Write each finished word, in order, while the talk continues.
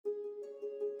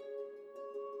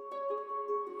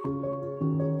Hello,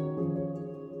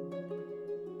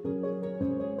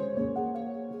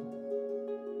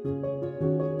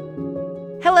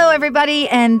 everybody,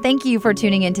 and thank you for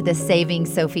tuning into the Saving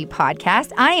Sophie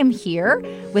podcast. I am here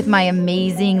with my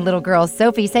amazing little girl,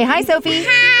 Sophie. Say hi, Sophie.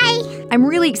 Hi. I'm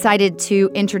really excited to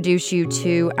introduce you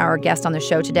to our guest on the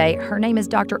show today. Her name is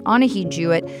Dr. Anahid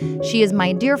Jewett. She is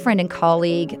my dear friend and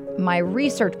colleague, my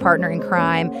research partner in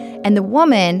crime, and the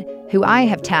woman who I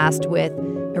have tasked with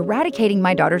eradicating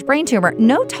my daughter's brain tumor.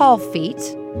 No tall feat,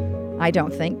 I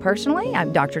don't think, personally.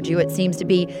 Dr. Jewett seems to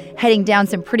be heading down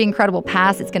some pretty incredible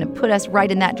paths. It's going to put us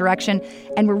right in that direction.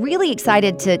 And we're really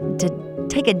excited to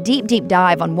take a deep, deep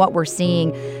dive on what we're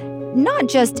seeing, not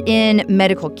just in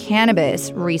medical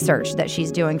cannabis research that she's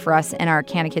doing for us and our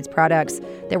CannaKids products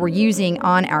that we're using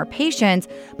on our patients,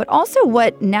 but also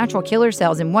what natural killer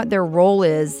cells and what their role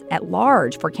is at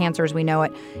large for cancer as we know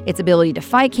it, its ability to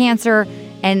fight cancer,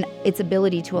 and its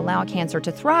ability to allow cancer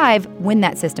to thrive when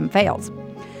that system fails.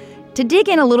 To dig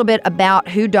in a little bit about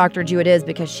who Dr. Jewett is,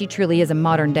 because she truly is a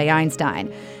modern-day Einstein.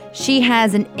 She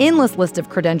has an endless list of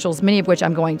credentials, many of which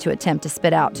I'm going to attempt to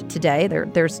spit out today.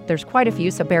 There's quite a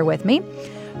few, so bear with me.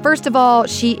 First of all,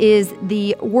 she is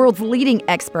the world's leading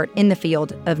expert in the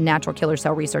field of natural killer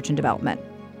cell research and development.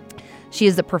 She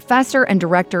is a professor and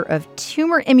director of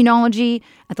tumor immunology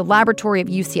at the laboratory of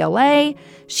UCLA.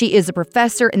 She is a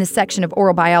professor in the section of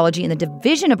oral biology in the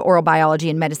division of oral biology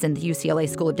and medicine at the UCLA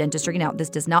School of Dentistry. Now, this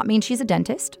does not mean she's a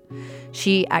dentist.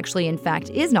 She actually, in fact,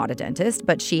 is not a dentist,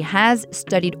 but she has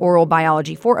studied oral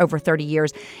biology for over 30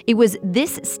 years. It was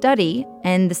this study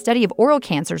and the study of oral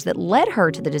cancers that led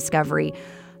her to the discovery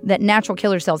that natural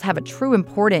killer cells have a true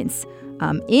importance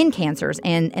in cancers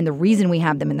and the reason we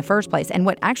have them in the first place and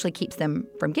what actually keeps them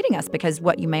from getting us, because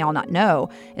what you may all not know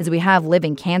is we have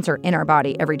living cancer in our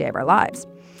body every day of our lives.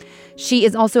 She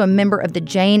is also a member of the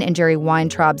Jane and Jerry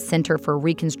Weintraub Center for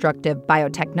Reconstructive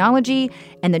Biotechnology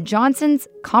and the Johnson's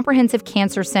Comprehensive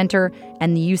Cancer Center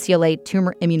and the UCLA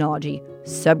Tumor Immunology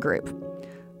Subgroup.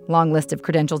 Long list of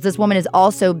credentials. This woman has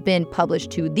also been published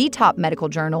to the top medical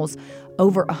journals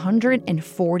over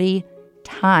 140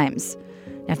 times.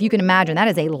 Now, if you can imagine, that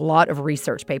is a lot of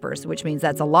research papers, which means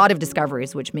that's a lot of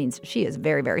discoveries, which means she is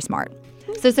very, very smart.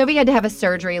 So Sophie had to have a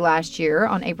surgery last year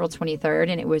on April 23rd,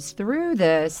 and it was through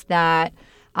this that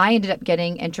I ended up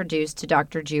getting introduced to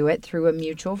Dr. Jewett through a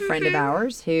mutual friend of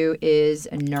ours who is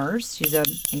a nurse. She's an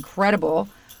incredible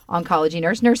oncology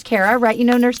nurse. Nurse Kara, right? You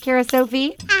know Nurse Kara,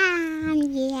 Sophie?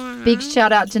 Yeah. Big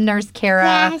shout out to Nurse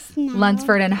Kara Yes, no.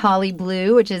 Lunsford and Holly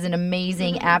Blue, which is an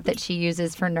amazing app that she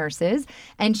uses for nurses.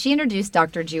 And she introduced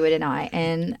Dr. Jewett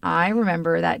and I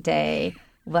remember that day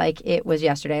like it was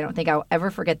yesterday. I don't think I'll ever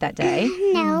forget that day.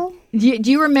 No.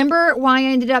 Do you remember why I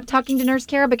ended up talking to Nurse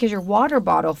Kara? Because your water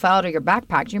bottle fell out of your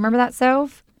backpack. Do you remember that,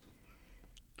 Soph?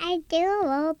 I do a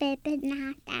little bit, but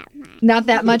not that much. Not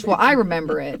that much. Well, I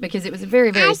remember it because it was a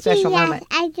very, very special moment.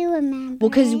 I do remember.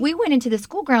 Well, because we went into the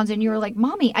school grounds and you were like,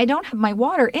 Mommy, I don't have my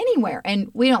water anywhere.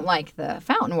 And we don't like the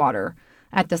fountain water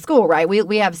at the school, right?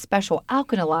 We have special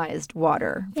alkalized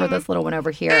water for this little one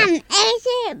over here. Was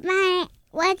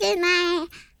it my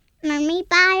mommy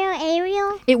bottle,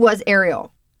 Ariel? It was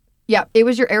Ariel. Yep, it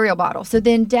was your Ariel bottle. So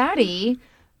then Daddy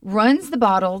runs the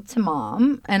bottle to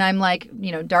Mom, and I'm like,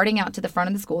 darting out to the front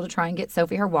of the school to try and get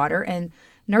Sophie her water. And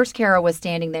Nurse Kara was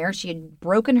standing there. She had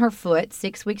broken her foot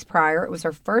 6 weeks prior. It was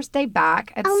her first day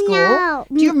back at school. No.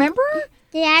 Do you remember?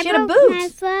 Did I she had a broke boot. my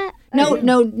foot?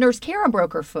 No, Nurse Kara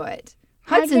broke her foot.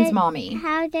 Hudson's mommy.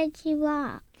 How did she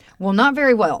walk? Well, not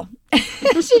very well.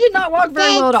 She did not walk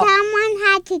very well at all. Someone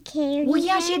had to carry Well,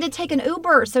 yeah, her? she had to take an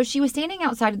Uber. So she was standing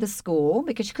outside of the school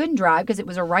because she couldn't drive because it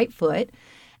was her right foot.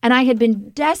 And I had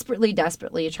been desperately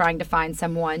trying to find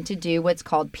someone to do what's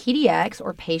called PDX,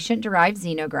 or patient-derived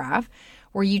xenograft,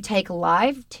 where you take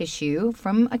live tissue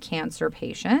from a cancer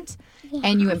patient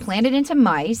and you implant it into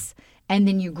mice, and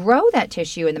then you grow that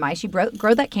tissue in the mice. You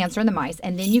grow that cancer in the mice,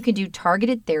 and then you can do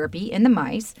targeted therapy in the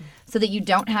mice so that you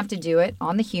don't have to do it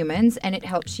on the humans, and it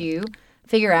helps you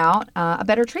figure out a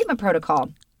better treatment protocol.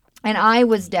 And I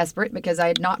was desperate because I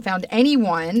had not found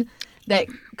anyone that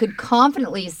could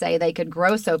confidently say they could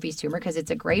grow Sophie's tumor because it's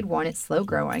a grade 1. It's slow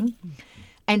growing.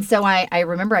 And so I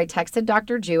remember I texted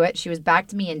Dr. Jewett. She was back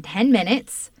to me in 10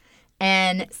 minutes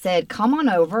and said, come on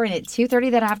over. And at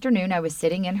 2:30 that afternoon, I was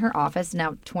sitting in her office.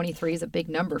 Now, 23 is a big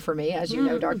number for me, as you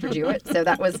know, Dr. Jewett. So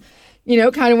that was,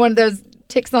 kind of one of those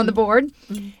ticks on the board.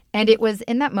 And it was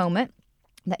in that moment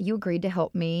that you agreed to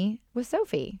help me with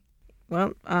Sophie.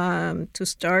 Well, to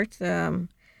start, I'm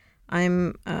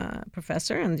a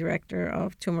professor and director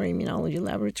of tumor immunology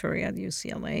laboratory at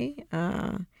UCLA.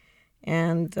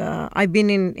 And I've been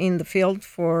in the field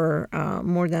for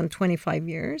more than 25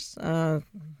 years,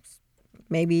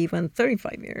 maybe even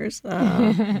 35 years,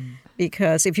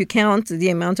 because if you count the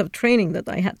amount of training that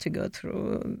I had to go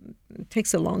through, it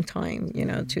takes a long time,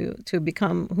 to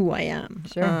become who I am.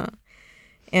 Sure.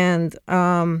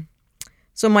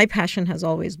 So my passion has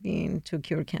always been to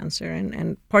cure cancer.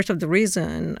 And part of the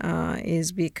reason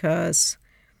is because,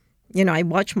 I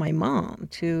watched my mom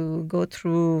to go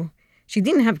through. She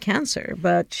didn't have cancer,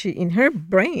 but in her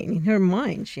brain, in her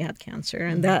mind, she had cancer.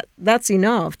 And that's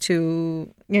enough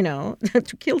to,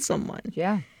 to kill someone.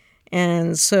 Yeah.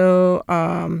 And so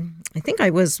I think I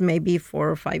was maybe 4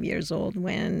 or 5 years old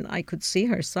when I could see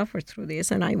her suffer through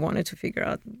this. And I wanted to figure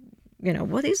out,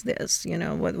 what is this?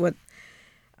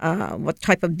 What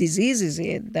type of disease is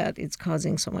it that it's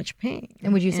causing so much pain?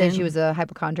 And would you say she was a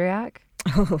hypochondriac?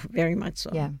 Oh, very much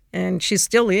so. Yeah. And she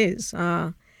still is.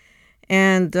 So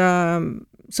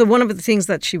one of the things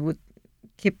that she would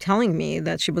keep telling me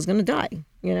that she was going to die.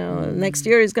 Next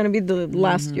year is going to be the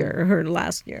last year, her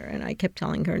last year. And I kept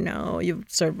telling her, no, you've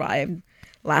survived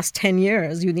last 10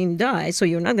 years. You didn't die, so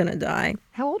you're not going to die.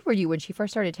 How old were you when she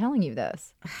first started telling you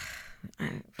this?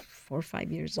 4 or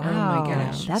 5 years Wow. old. Oh my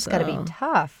gosh. That's got to be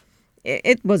tough.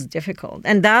 It was difficult.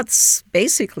 And that's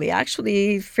basically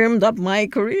actually firmed up my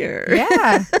career.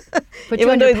 Yeah.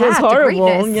 Even though it was horrible,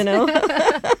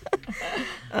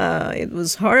 it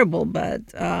was horrible. But,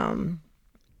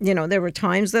 there were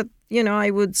times that,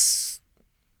 I would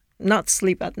not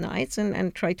sleep at nights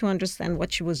and try to understand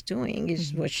what she was doing.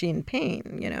 Was she in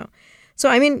pain, So,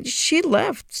 she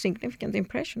left significant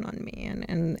impression on me.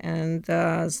 And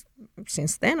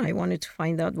since then, I wanted to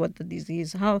find out what the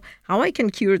disease, how I can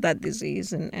cure that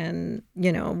disease and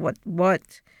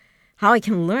how I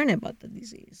can learn about the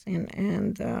disease.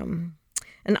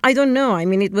 And I don't know.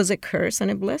 It was a curse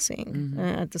and a blessing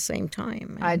at the same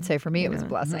time. And, I'd say for me it was a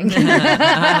blessing.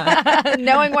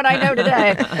 Knowing what I know today.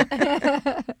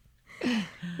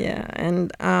 Yeah.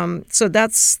 And so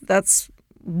that's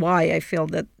why I feel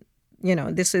that,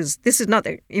 this is not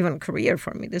even a career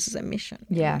for me. This is a mission.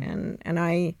 Yeah. And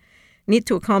I need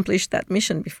to accomplish that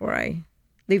mission before I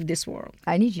leave this world.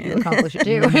 I need you to accomplish it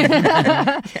too.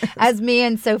 As me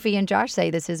and Sophie and Josh say,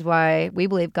 this is why we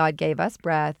believe God gave us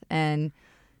breath. And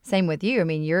same with you.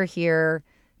 You're here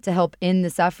to help end the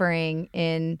suffering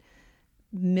in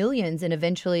millions and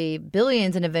eventually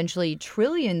billions and eventually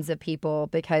trillions of people,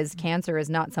 because cancer is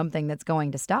not something that's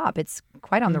going to stop. It's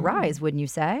quite on the rise, wouldn't you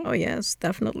say? Oh, yes,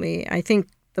 definitely. I think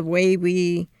the way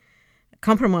we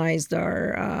compromised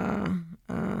our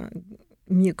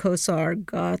mucosa, our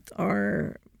gut,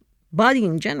 our body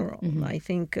in general, I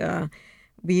think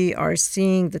we are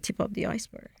seeing the tip of the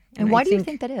iceberg. And why do you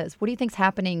think that is? What do you think's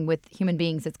happening with human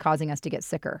beings that's causing us to get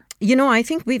sicker? I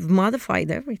think we've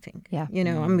modified everything. Yeah.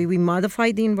 We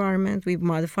modified the environment. We've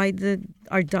modified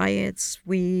our diets.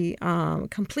 We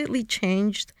completely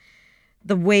changed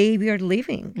the way we are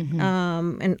living.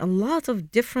 And a lot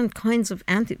of different kinds of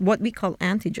what we call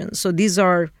antigens. So these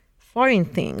are foreign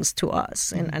things to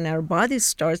us. And our body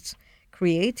starts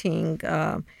creating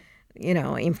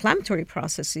inflammatory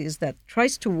processes that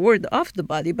tries to ward off the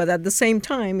body, but at the same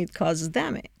time it causes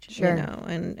damage. Sure.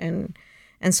 And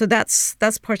so that's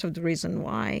part of the reason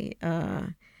why.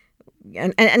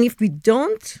 And if we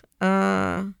don't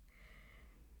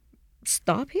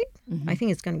stop it, I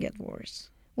think it's going to get worse.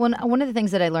 Well, one of the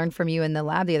things that I learned from you in the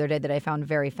lab the other day that I found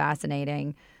very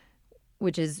fascinating,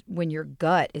 which is when your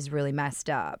gut is really messed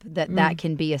up, that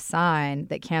can be a sign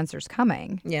that cancer's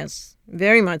coming. Yes,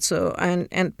 very much so.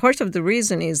 And part of the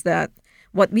reason is that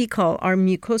what we call our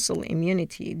mucosal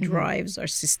immunity drives our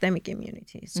systemic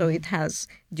immunity. So it has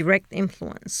direct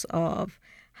influence of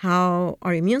how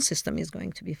our immune system is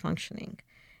going to be functioning.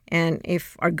 And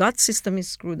if our gut system is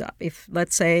screwed up, if,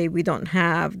 let's say, we don't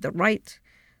have the right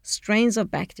strains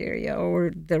of bacteria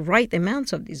or the right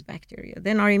amounts of these bacteria,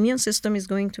 then our immune system is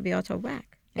going to be out of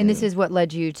whack. And this is what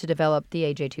led you to develop the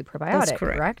AJ2 probiotic, That's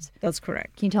correct? That's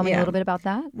correct. Can you tell me a little bit about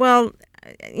that? Well,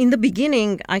 in the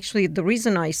beginning, actually, the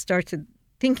reason I started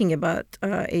thinking about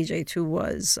AJ2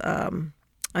 was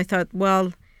I thought,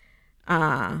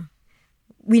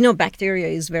 we know bacteria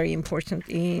is very important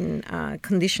in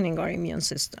conditioning our immune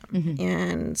system.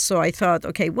 And so I thought,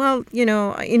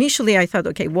 initially I thought,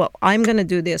 I'm going to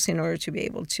do this in order to be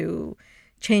able to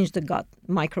change the gut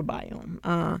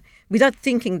microbiome without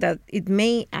thinking that it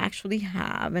may actually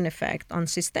have an effect on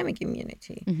systemic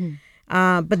immunity.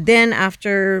 But then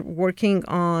after working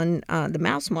on the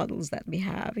mouse models that we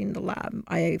have in the lab,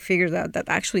 I figured out that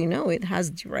actually, no, it has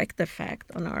direct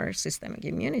effect on our systemic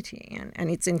immunity.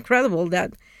 And it's incredible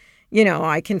that,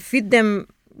 I can feed them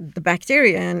the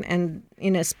bacteria, and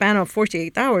in a span of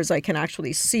 48 hours, I can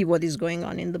actually see what is going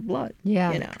on in the blood.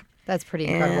 Yeah, you know. that's pretty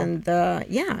incredible.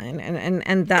 And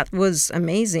and that was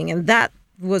amazing, and that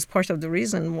was part of the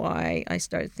reason why I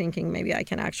started thinking maybe I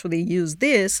can actually use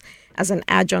this as an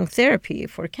adjunct therapy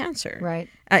for cancer. Right.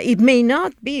 It may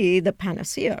not be the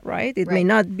panacea, right? It may Right.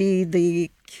 not be the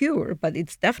cure, but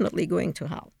it's definitely going to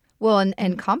help. Well,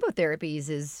 and combo therapies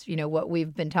is, what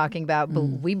we've been talking about, but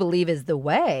we believe is the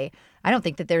way. I don't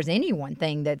think that there's any one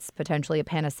thing that's potentially a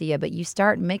panacea, but you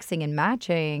start mixing and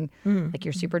matching like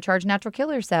your supercharged natural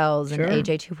killer cells and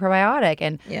AJ2 probiotic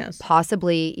and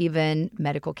possibly even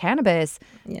medical cannabis.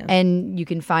 Yes. And you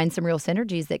can find some real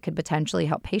synergies that could potentially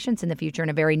help patients in the future in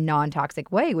a very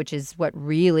non-toxic way, which is what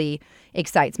really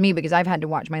excites me because I've had to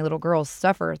watch my little girl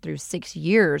suffer through 6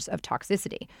 years of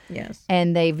toxicity. Yes.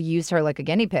 And they've used her like a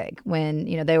guinea pig when,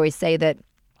 they always say that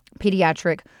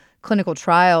pediatric clinical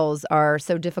trials are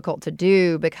so difficult to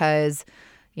do because,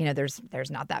 there's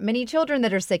not that many children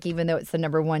that are sick, even though it's the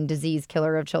number one disease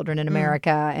killer of children in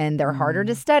America, and they're harder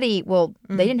to study. Well,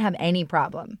 they didn't have any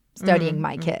problem studying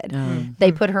my kid.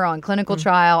 They put her on clinical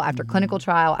trial after clinical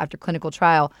trial after clinical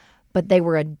trial, but they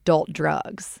were adult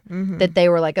drugs that they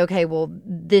were like, okay, well,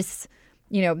 this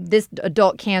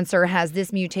adult cancer has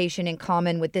this mutation in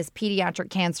common with this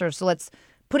pediatric cancer, so let's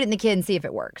put it in the kid and see if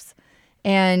it works.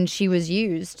 And she was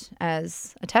used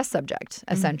as a test subject,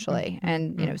 essentially.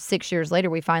 And, 6 years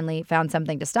later, we finally found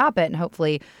something to stop it. And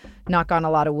hopefully, knock on a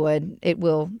lot of wood, it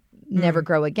will never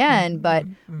grow again. But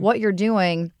what you're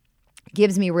doing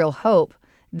gives me real hope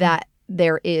that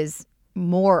there is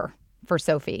more for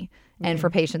Sophie and for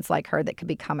patients like her that could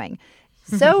be coming.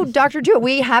 So, Dr. Jewett,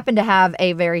 we happen to have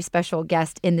a very special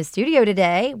guest in the studio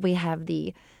today. We have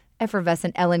the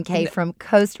effervescent Ellen K from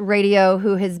KOST Radio,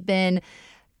 who has been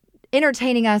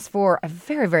entertaining us for a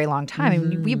very, very long time. I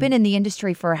mean, we've been in the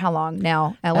industry for how long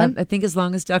now, Ellen? I think as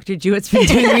long as Dr. Jewett's been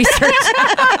doing research.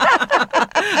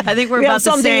 I think we're about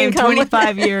the same,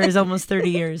 25 years, almost 30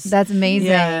 years. That's amazing.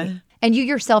 Yeah. And you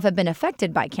yourself have been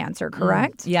affected by cancer,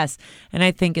 correct? Yes. And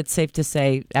I think it's safe to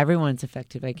say everyone's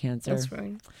affected by cancer. That's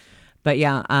right. But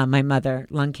my mother,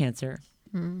 lung cancer.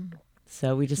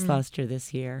 So we just lost her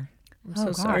this year. I'm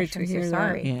so sorry to hear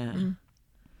that. Yeah.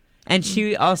 And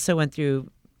she also went through,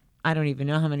 I don't even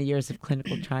know how many years of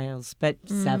clinical trials, but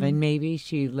 7 maybe.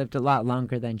 She lived a lot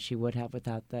longer than she would have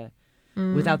without the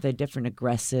different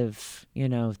aggressive,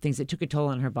 things that took a toll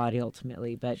on her body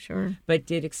ultimately. But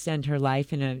did extend her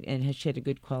life and she had a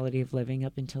good quality of living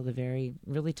up until till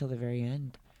the very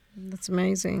end. That's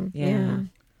amazing. Yeah.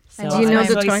 So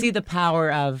I see the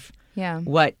power of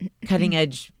what cutting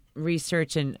edge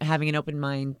research and having an open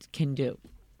mind can do.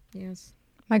 Yes.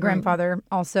 My grandfather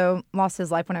also lost his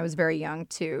life when I was very young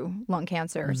to lung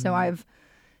cancer. So I've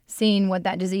seen what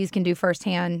that disease can do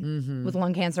firsthand with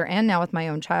lung cancer and now with my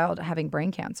own child having brain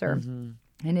cancer.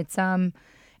 And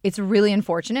it's really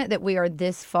unfortunate that we are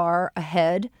this far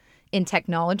ahead in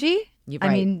technology. Right. I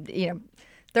mean,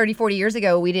 30, 40 years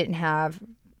ago, we didn't have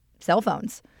cell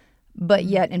phones. But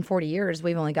yet in 40 years,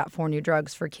 we've only got 4 new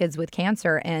drugs for kids with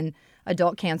cancer, and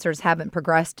adult cancers haven't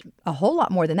progressed a whole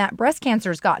lot more than that. Breast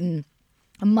cancer's gotten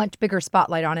a much bigger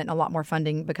spotlight on it and a lot more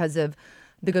funding because of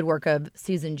the good work of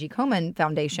Susan G. Komen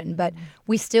Foundation. But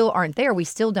we still aren't there. We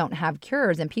still don't have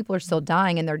cures, and people are still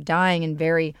dying, and they're dying in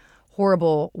very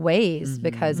horrible ways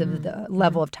because of the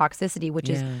level of toxicity, which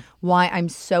is why I'm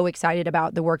so excited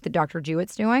about the work that Dr.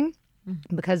 Jewett's doing,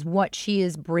 because what she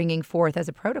is bringing forth as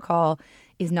a protocol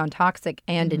is non-toxic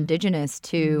and indigenous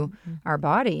to our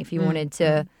body. If you wanted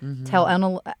to tell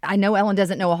Ellen, I know Ellen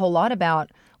doesn't know a whole lot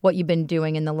about what you've been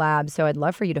doing in the lab, so I'd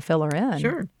love for you to fill her in.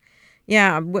 Sure.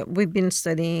 Yeah, we've been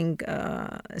studying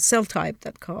a cell type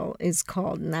that is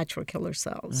called natural killer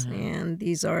cells, and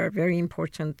these are a very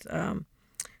important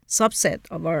subset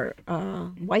of our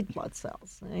white blood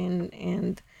cells.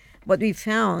 And what we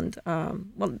found,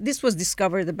 this was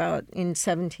discovered about in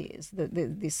 70s,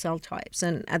 these cell types.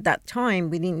 And at that time,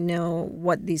 we didn't know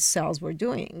what these cells were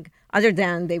doing, other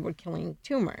than they were killing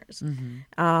tumors.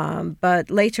 But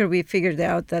later we figured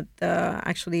out that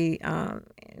actually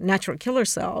natural killer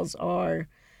cells are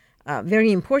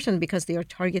very important because they are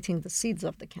targeting the seeds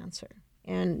of the cancer.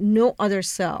 And no other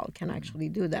cell can actually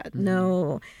do that.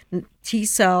 No T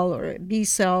cell or B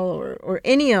cell or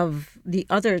any of the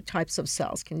other types of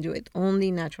cells can do it.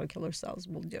 Only natural killer cells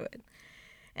will do it.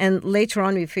 And later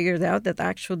on, we figured out that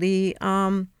actually,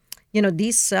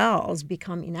 these cells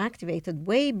become inactivated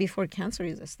way before cancer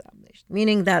is established,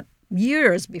 meaning that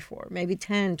years before, maybe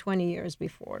 10, 20 years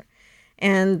before.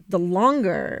 And the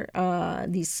longer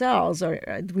these cells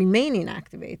remain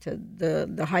inactivated,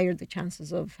 the higher the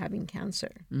chances of having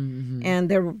cancer. Mm-hmm. And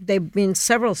there've been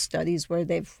several studies where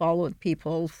they've followed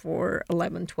people for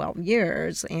 11, 12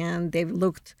 years, and they've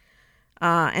looked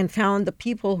and found the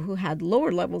people who had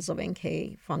lower levels of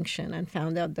NK function, and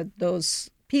found out that those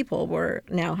people were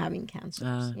now having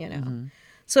cancers. Mm-hmm.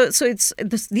 So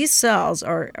these cells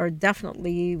are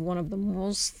definitely one of the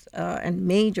most and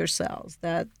major cells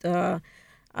that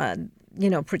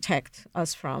protect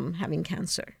us from having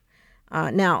cancer.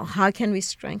 Now, how can we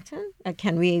strengthen?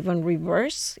 Can we even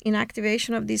reverse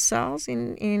inactivation of these cells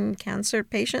in cancer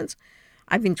patients?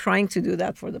 I've been trying to do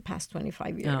that for the past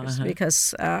 25 years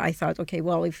because I thought, okay,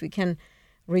 well, if we can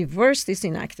reverse this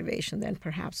inactivation, then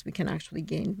perhaps we can actually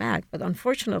gain back. But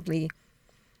unfortunately,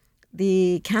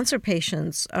 the cancer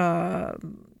patients'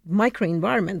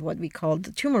 microenvironment, what we call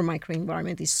the tumor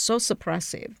microenvironment, is so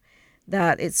suppressive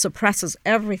that it suppresses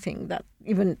everything, that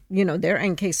even, their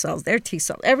NK cells, their T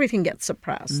cells, everything gets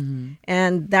suppressed. Mm-hmm.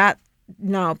 And that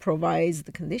now provides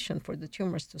the condition for the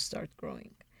tumors to start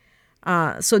growing.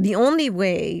 So the only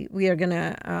way we are going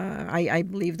to, I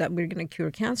believe that we're going to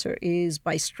cure cancer is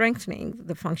by strengthening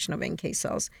the function of NK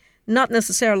cells, not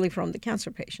necessarily from the cancer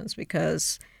patients,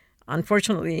 because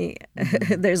unfortunately,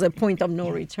 there's a point of no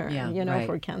return,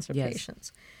 for cancer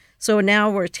patients. So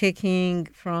now we're taking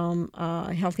from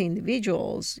healthy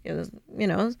individuals,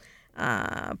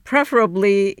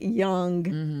 preferably young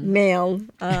male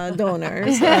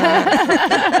donors.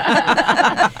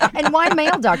 And why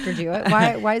male, Dr. Jewett?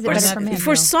 Why is it better for men?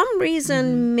 For some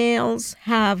reason, males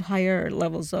have higher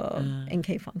levels of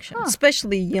NK function,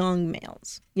 especially young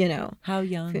males. How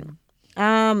young?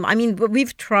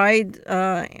 We've tried.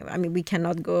 We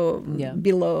cannot go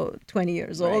below 20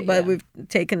 years old, but we've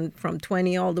taken from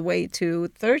 20 all the way to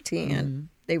 30, and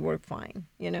they work fine.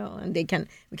 And we can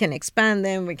expand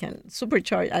them. We can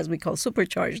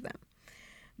supercharge them.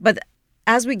 But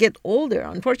as we get older,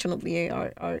 unfortunately,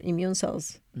 our immune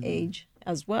cells age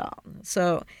as well.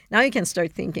 So now you can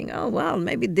start thinking, oh well,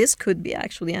 maybe this could be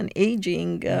actually an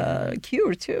aging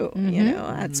cure too.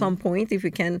 At some point, if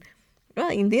we can. Well,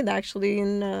 indeed, actually,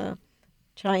 in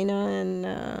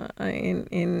China and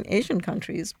in Asian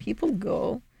countries, people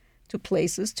go to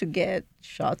places to get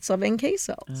shots of NK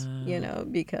cells,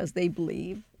 because they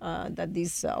believe that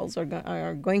these cells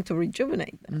are going to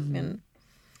rejuvenate them.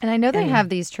 And I know they have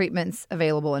these treatments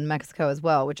available in Mexico as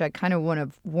well, which I kind of want to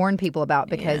warn people about,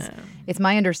 because it's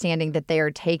my understanding that they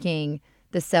are taking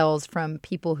the cells from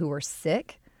people who are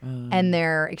sick. And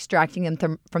they're extracting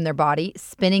them from their body,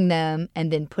 spinning them,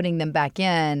 and then putting them back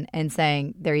in and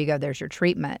saying, there you go, there's your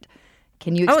treatment.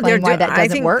 Can you explain why that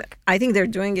doesn't work? I think they're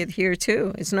doing it here,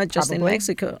 too. It's not just in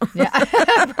Mexico. Yeah,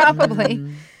 probably.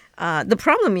 The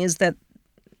problem is that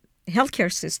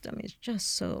healthcare system is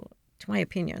just so, to my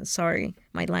opinion, sorry,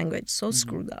 my language, so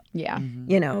screwed up. Yeah.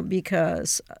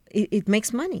 Because it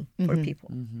makes money for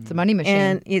people. It's a money machine.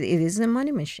 And it is a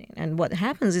money machine. And what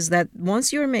happens is that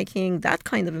once you're making that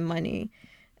kind of money,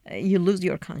 you lose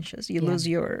your conscience. You lose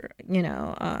your,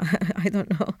 I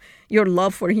don't know, your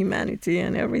love for humanity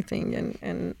and everything.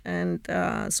 And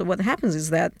so what happens is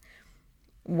that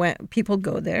when people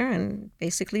go there and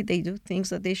basically they do things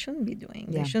that they shouldn't be doing.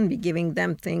 They shouldn't be giving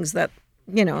them things that,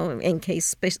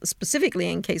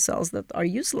 specifically NK cells that are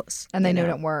useless. And they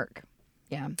don't work.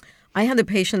 Yeah. I had a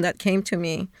patient that came to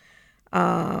me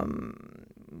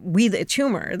with a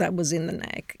tumor that was in the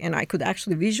neck, and I could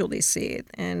actually visually see it.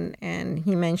 And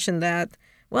he mentioned that,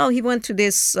 well, he went to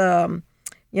this,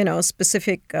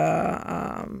 specific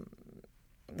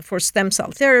for stem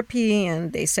cell therapy,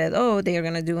 and they said, oh, they are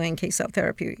going to do NK cell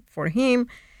therapy for him.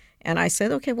 And I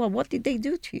said, okay, well, what did they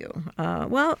do to you?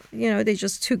 They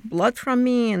just took blood from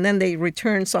me, and then they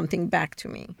returned something back to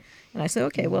me. And I said,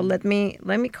 okay, well, let me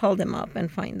call them up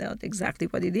and find out exactly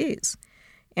what it is.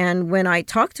 And when I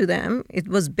talked to them, it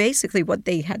was basically what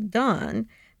they had done.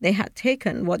 They had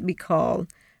taken what we call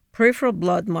peripheral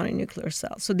blood mononuclear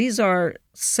cells. So these are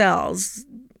cells,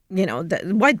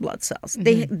 the white blood cells.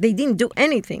 They didn't do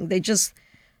anything. They just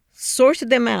sorted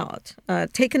them out,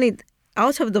 taken it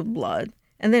out of the blood,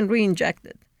 and then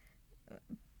re-injected.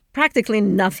 Practically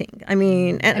nothing. I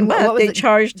mean, and what they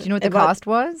charged. Do you know what the cost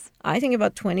was? I think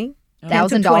about $20,000.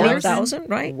 $20,000,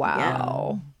 right?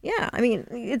 Wow. Yeah. I mean,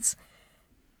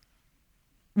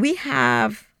 we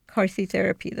have CAR-T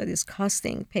therapy that is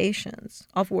costing patients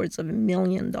upwards of $1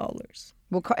 million.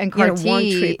 Well, and CAR-T one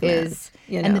treatment, is,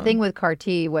 and the thing with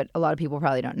CAR-T, what a lot of people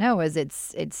probably don't know is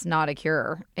it's not a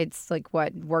cure. It's like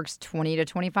what works 20 to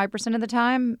 25% of the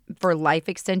time for life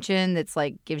extension. That's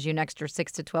like gives you an extra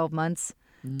 6 to 12 months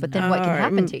But then what can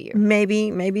happen to you?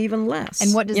 Maybe even less.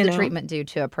 And what does the treatment do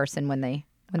to a person when they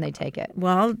take it?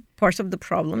 Well, part of the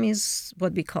problem is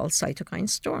what we call cytokine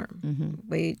storm,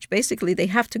 which basically they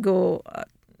have to go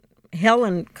hell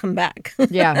and come back.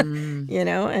 Yeah.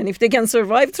 And if they can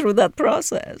survive through that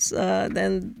process,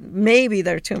 then maybe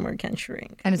their tumor can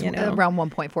shrink. And it's around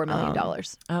 $1.4 million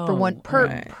for one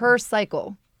per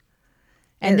cycle.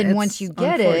 And then once you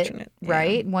get it,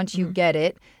 right? Once you get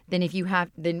it, then if you have,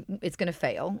 then it's going to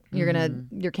fail.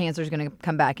 Your cancer is going to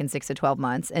come back in 6 to 12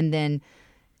 months, and then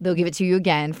they'll give it to you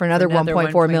again for another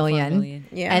 1.4 million.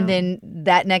 Yeah. And then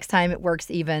that next time it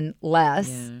works even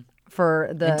less for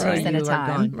the extended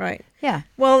time. Right. Yeah.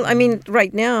 Well, I mean,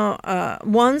 right now,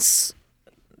 once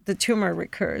the tumor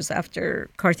recurs after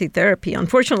CAR-T therapy,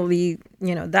 unfortunately,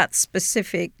 that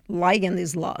specific ligand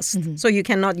is lost. So you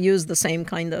cannot use the same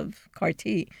kind of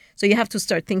CAR-T. So you have to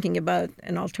start thinking about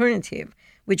an alternative,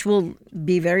 which will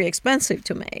be very expensive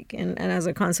to make. And as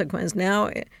a consequence, now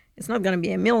it's not going to be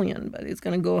 $1 million, but it's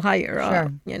going to go higher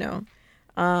up,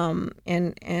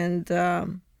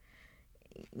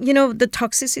 the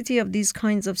toxicity of these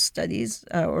kinds of studies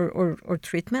or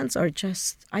treatments are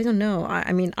just, I don't know.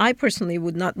 I mean, I personally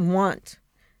would not want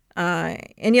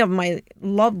any of my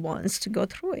loved ones to go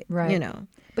through it, right.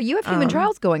 But you have human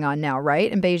trials going on now, right,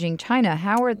 in Beijing, China.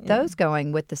 How are those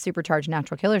going with the supercharged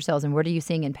natural killer cells, and what are you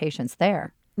seeing in patients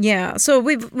there? Yeah, so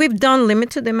we've done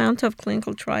limited amount of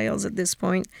clinical trials at this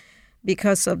point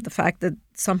because of the fact that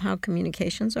somehow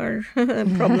communications are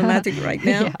problematic right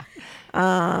now.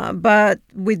 But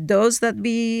with those that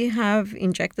we have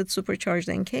injected supercharged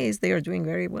NKs, they are doing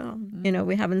very well.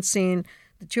 We haven't seen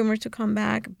the tumor to come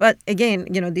back. But again,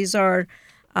 these are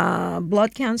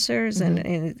blood cancers,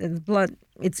 and blood.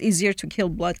 It's easier to kill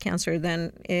blood cancer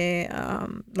than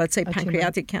let's say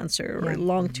pancreatic cancer or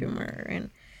lung tumor.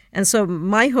 And so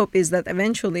my hope is that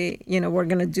eventually, we're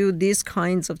going to do these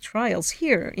kinds of trials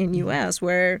here in U.S.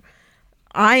 where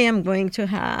I am going to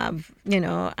have,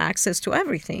 access to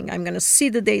everything. I'm going to see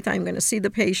the data. I'm going to see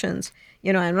the patients.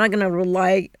 I'm not going to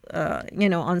rely,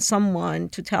 on someone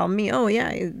to tell me, oh,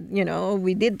 yeah,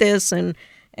 we did this and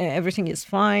everything is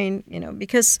fine,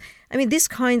 because, I mean, these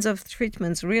kinds of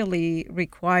treatments really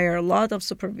require a lot of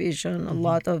supervision, a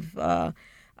lot of,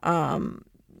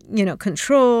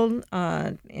 control,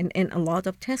 and a lot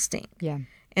of testing. Yeah.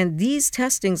 And these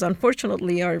testings,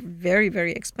 unfortunately, are very,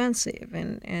 very expensive.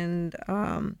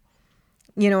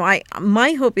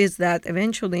 My hope is that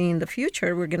eventually in the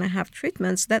future, we're going to have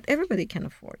treatments that everybody can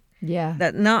afford. Yeah.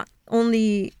 That not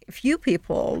only a few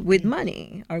people with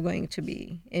money are going to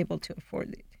be able to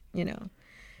afford it,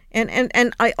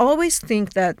 And I always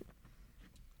think that,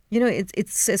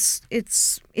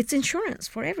 it's insurance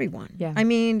for everyone. Yeah. I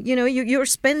mean, you're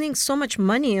spending so much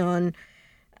money on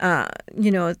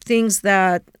things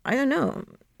that, I don't know,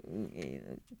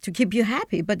 to keep you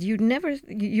happy, but you're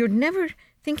never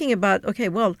thinking about, okay,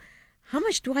 well, how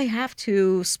much do I have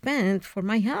to spend for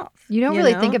my health? You don't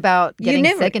really think about getting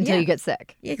sick until you get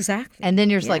sick. Exactly. And then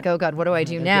you're just like, oh God, what do I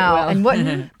do now? And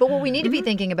but what we need to be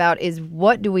thinking about is,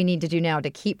 what do we need to do now to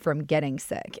keep from getting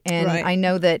sick? And I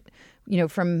know that,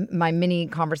 from my many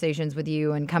conversations with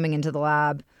you and coming into the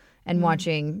lab and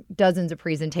watching dozens of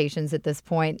presentations at this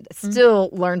point, still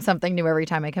learn something new every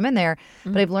time I come in there.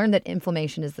 But I've learned that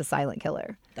inflammation is the silent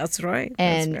killer. That's right.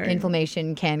 And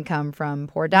inflammation can come from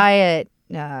poor diet,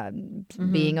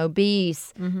 being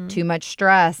obese, too much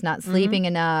stress, not sleeping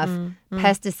enough,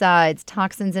 pesticides,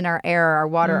 toxins in our air, our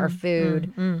water, our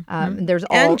food. There's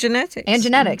all and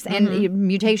genetics and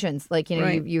mutations. Like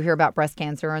you hear about breast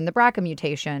cancer and the BRCA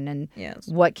mutation, and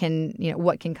what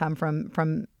can come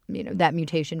from that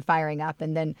mutation firing up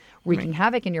and then wreaking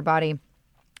havoc in your body.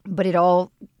 But it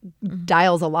all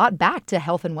dials a lot back to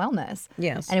health and wellness.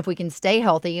 Yes. And if we can stay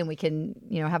healthy and we can,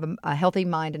 have a healthy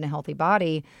mind and a healthy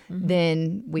body,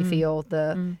 then we feel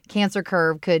the cancer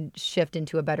curve could shift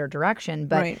into a better direction.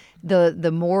 But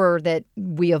the more that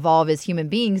we evolve as human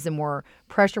beings, the more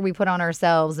pressure we put on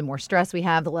ourselves, the more stress we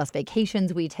have, the less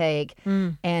vacations we take.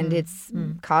 And it's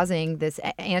causing this,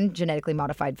 and genetically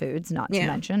modified foods, not to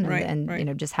mention,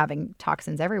 and just having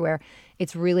toxins everywhere.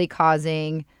 It's really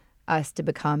causing us to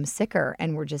become sicker,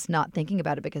 and we're just not thinking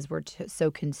about it because we're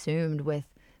so consumed with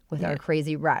our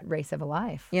crazy rat race of a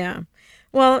life. Yeah.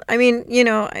 Well, I mean,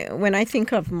 when I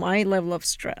think of my level of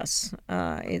stress,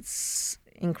 it's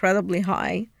incredibly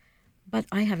high, but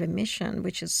I have a mission,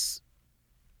 which is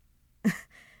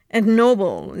and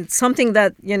noble. It's something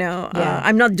that,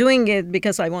 I'm not doing it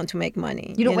because I want to make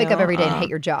money. You don't wake up every day and hate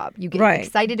your job. You get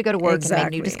excited to go to work and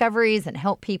make new discoveries and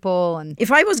help people. And if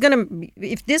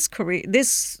this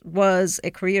was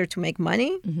a career to make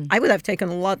money, I would have taken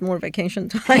a lot more vacation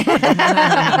time.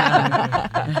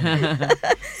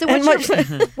 So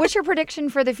what's your prediction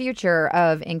for the future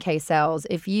of NK cells?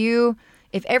 If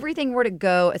everything were to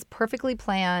go as perfectly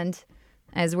planned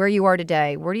as where you are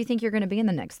today, where do you think you're going to be in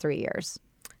the next 3 years?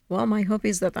 Well, my hope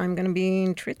is that I'm going to be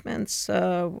in treatments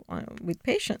with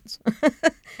patients.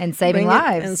 And saving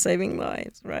lives. And saving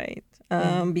lives, right.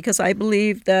 Because I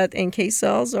believe that NK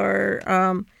cells are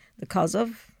the cause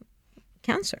of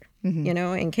cancer.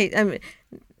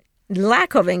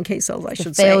 Lack of NK cells, I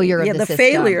should say. The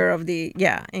failure of the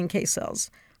NK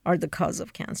cells are the cause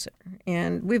of cancer.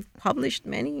 And we've published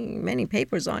many, many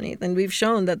papers on it, and we've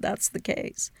shown that that's the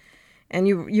case. And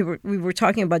we were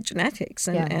talking about genetics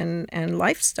and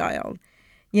lifestyle.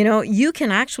 You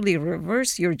can actually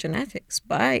reverse your genetics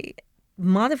by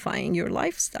modifying your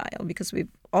lifestyle, because we've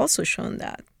also shown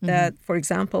that for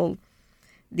example,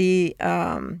 we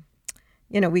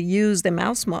used a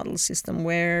mouse model system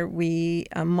where we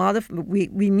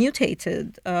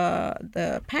mutated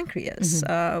the pancreas,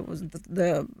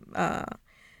 the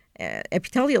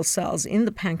epithelial cells in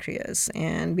the pancreas,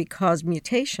 and we caused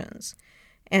mutations.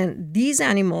 And these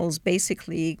animals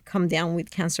basically come down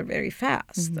with cancer very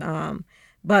fast.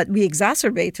 But we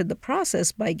exacerbated the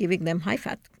process by giving them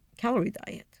high-fat calorie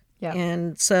diet. Yeah.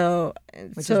 And so...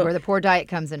 Which is where the poor diet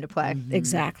comes into play.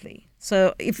 Exactly.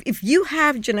 So if you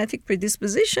have genetic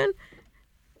predisposition,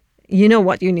 you know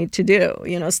what you need to do.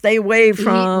 Stay away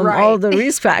from all the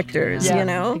risk factors,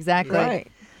 Exactly. Right.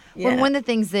 Well, one of the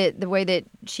things the way that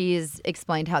she's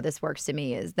explained how this works to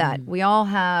me is that we all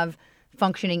have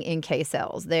functioning NK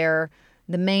cells. They're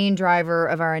the main driver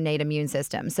of our innate immune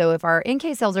system. So if our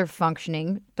NK cells are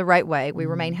functioning the right way, we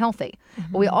remain healthy.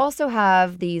 But we also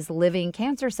have these living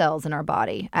cancer cells in our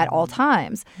body at all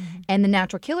times. And the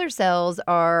natural killer cells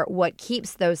are what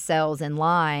keeps those cells in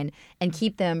line and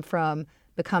keep them from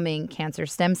becoming cancer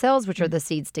stem cells, which are the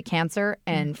seeds to cancer,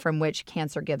 and from which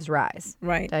cancer gives rise.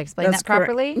 Right. Did I explain that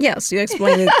properly? Correct. Yes, you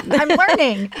explained it. I'm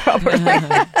learning. Properly.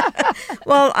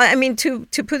 Well, I mean, to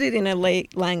put it in a lay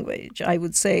language, I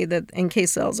would say that NK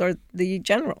cells are the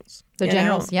generals. The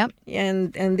generals, yep.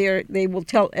 And they will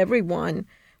tell everyone,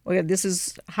 well, this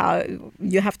is how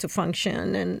you have to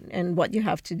function and what you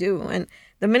have to do. And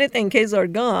the minute NKs are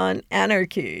gone,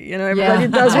 anarchy. Everybody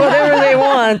does whatever they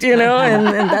want.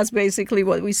 And that's basically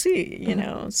what we see.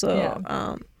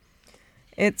 So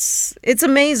it's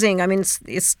amazing. I mean,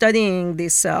 it's studying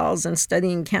these cells and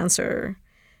studying cancer.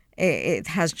 It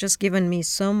has just given me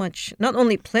so much, not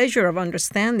only pleasure of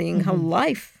understanding how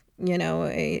life,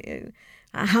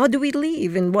 how do we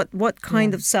live and what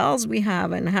kind of cells we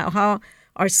have and how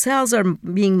our cells are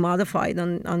being modified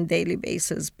on daily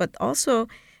basis. But also,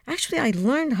 actually, I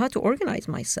learned how to organize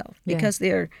myself because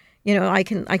they're, I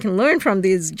can learn from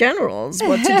these generals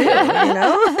what to do,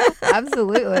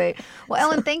 Absolutely. Well,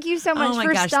 Ellen, thank you so much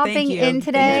for stopping in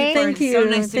today. Thank you. So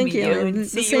nice to meet you and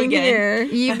see you again. Here.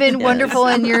 You've been wonderful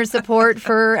in your support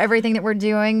for everything that we're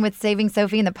doing with Saving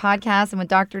Sophie and the podcast and with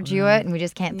Dr. Jewett, and we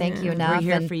just can't thank you enough.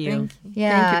 We're here for you. Thank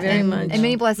you very much. And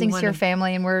many blessings to your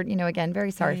family, and we're, again,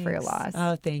 very sorry for your loss.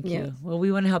 Oh, thank you. Well,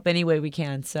 we want to help any way we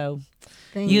can, so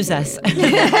Thank use you. us.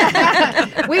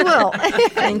 We will.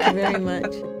 Thank you very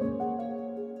much.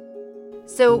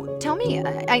 So tell me,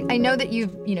 I know that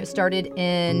you've started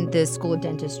in the School of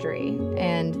Dentistry,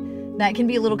 and that can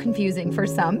be a little confusing for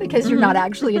some because you're not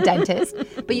actually a dentist,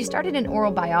 but you started in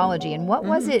oral biology. And what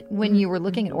was it when you were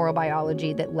looking at oral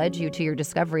biology that led you to your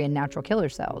discovery in natural killer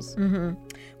cells?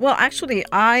 Well, actually,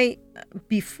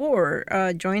 before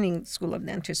joining School of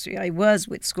Dentistry, I was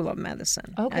with School of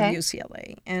Medicine at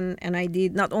UCLA, and I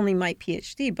did not only my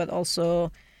PhD but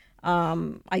also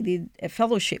I did a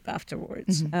fellowship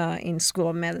afterwards in School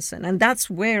of Medicine, and that's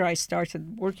where I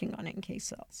started working on NK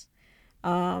cells.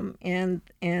 And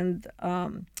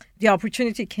the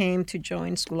opportunity came to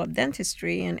join School of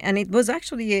Dentistry, and it was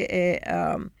actually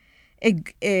a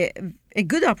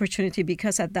good opportunity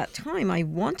because at that time I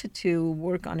wanted to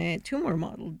work on a tumor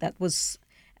model that was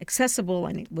accessible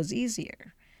and it was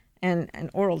easier. And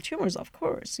oral tumors, of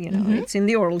course, it's in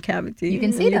the oral cavity. You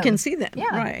can see them. You can see them, yeah.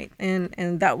 Right.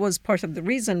 And that was part of the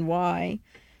reason why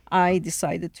I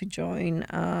decided to join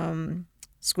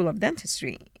School of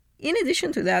Dentistry. In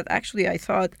addition to that, actually, I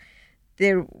thought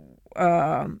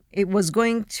it was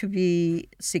going to be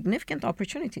significant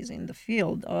opportunities in the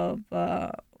field of,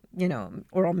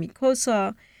 oral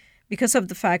mucosa, because of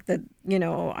the fact that,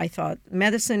 I thought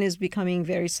medicine is becoming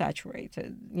very saturated.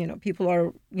 People are,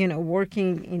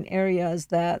 working in areas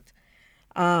that,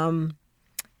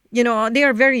 they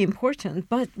are very important,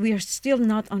 but we are still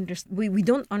not we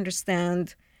don't understand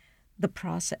the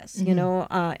process.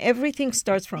 Everything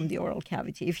starts from the oral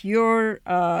cavity. If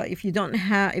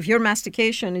your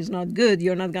mastication is not good,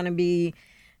 you're not going to be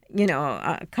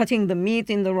cutting the meat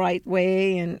in the right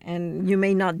way, and you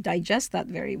may not digest that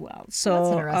very well. So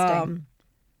that's interesting.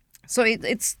 So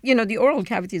it's the oral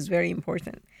cavity is very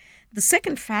important. The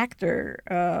second factor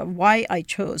why I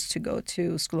chose to go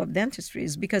to School of Dentistry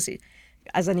is because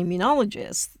as an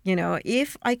immunologist,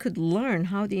 if I could learn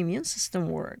how the immune system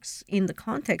works in the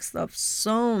context of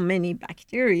so many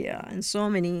bacteria and so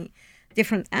many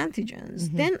different antigens,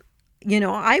 then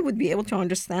I would be able to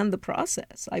understand the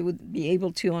process. I would be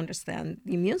able to understand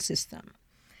the immune system.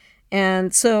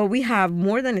 And so we have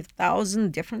more than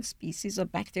 1,000 different species of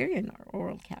bacteria in our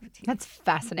oral cavity. That's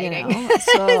fascinating.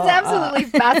 So, it's absolutely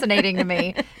fascinating to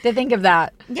me to think of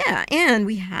that. Yeah, and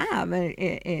we have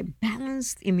a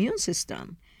balanced immune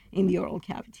system in the oral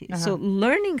cavity. So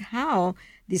learning how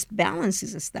this balance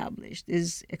is established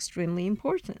is extremely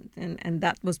important. And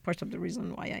that was part of the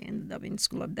reason why I ended up in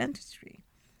School of Dentistry.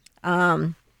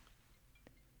 Can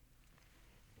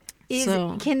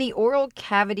the oral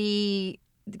cavity,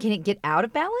 can it get out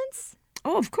of balance?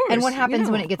 Oh, of course. And what happens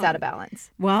when it gets out of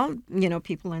balance? Well,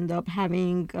 people end up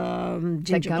having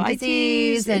gingivitis. Gum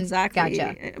disease and exactly.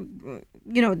 Gotcha.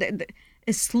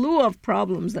 A slew of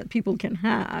problems that people can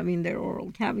have in their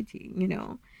oral cavity,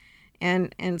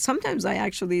 And sometimes I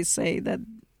actually say that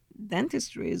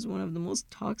dentistry is one of the most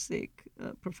toxic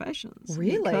professions.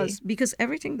 Really? Because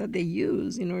everything that they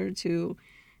use in order to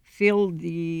fill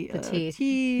the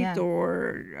teeth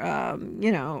or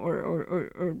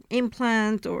or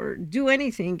implant or do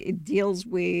anything, it deals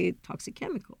with toxic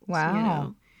chemicals.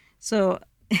 Wow. So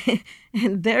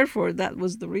and therefore that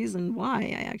was the reason why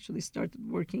I actually started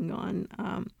working on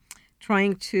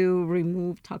trying to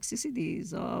remove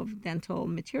toxicities of dental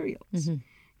materials.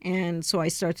 And so I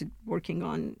started working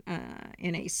on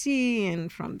NAC,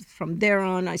 and from there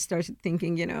on, I started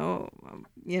thinking,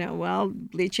 well,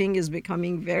 bleaching is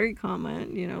becoming very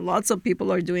common. Lots of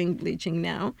people are doing bleaching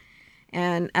now,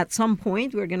 and at some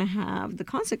point, we're going to have the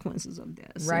consequences of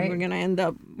this. Right. And we're going to end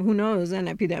up, who knows, an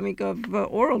epidemic of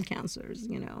oral cancers.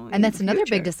 And that's another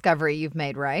big discovery you've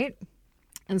made, right?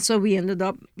 And so we ended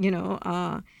up,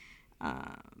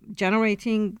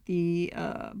 generating the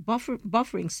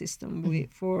buffering system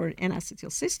for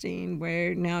N-acetylcysteine,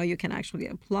 where now you can actually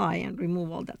apply and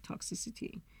remove all that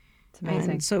toxicity. It's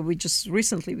amazing. And so we just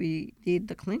recently did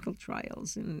the clinical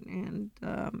trials, and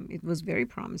it was very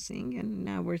promising. And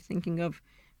now we're thinking of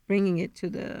bringing it to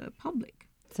the public.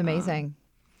 It's amazing.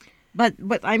 But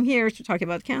I'm here to talk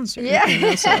about cancer.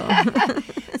 Yeah. So.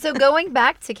 So going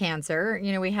back to cancer,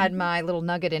 we had my little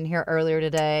nugget in here earlier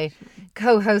today,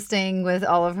 co-hosting with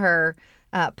all of her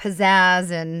pizzazz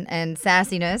and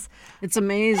sassiness. It's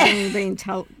amazing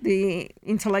the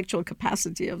intellectual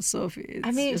capacity of Sophie.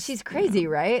 She's crazy,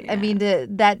 right? Yeah. I mean,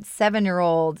 that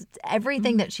 7-year-old,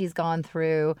 everything that she's gone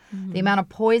through, the amount of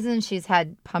poison she's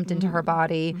had pumped into her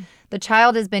body. The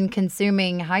child has been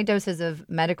consuming high doses of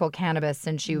medical cannabis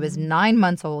since she was 9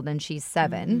 months old, and she's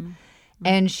 7.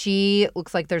 And she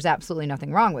looks like there's absolutely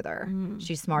nothing wrong with her.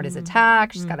 She's smart as a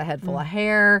tack. She's got a head full of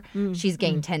hair. She's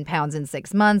gained 10 pounds in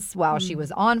 6 months while she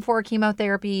was on 4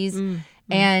 chemotherapies.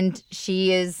 And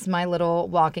she is my little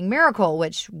walking miracle,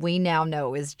 which we now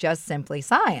know is just simply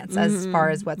science as far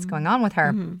as what's going on with her.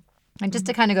 And just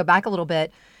to kind of go back a little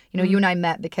bit, you and I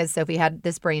met because Sophie had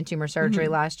this brain tumor surgery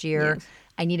last year. Yes.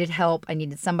 I needed help. I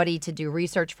needed somebody to do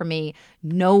research for me.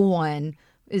 No one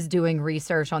is doing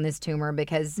research on this tumor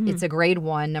because it's a grade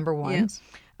 1, number 1. Yes.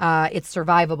 It's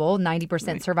survivable,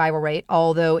 90% survival rate,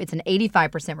 although it's an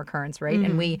 85% recurrence rate.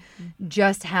 And we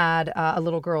just had a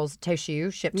little girl's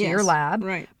tissue shipped to your lab,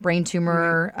 brain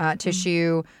tumor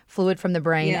tissue, fluid from the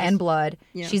brain and blood.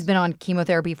 Yes. She's been on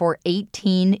chemotherapy for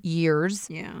 18 years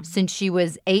since she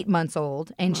was 8 months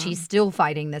old, and she's still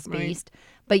fighting this beast.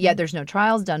 But yet there's no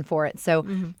trials done for it. So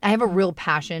I have a real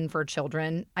passion for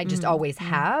children. I just always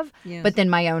have. Yes. But then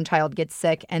my own child gets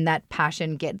sick, and that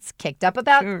passion gets kicked up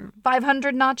about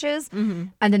 500 notches.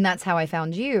 And then that's how I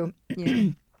found you. Yeah.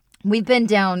 We've been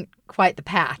down quite the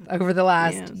path over the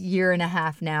last year and a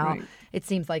half now. Right. It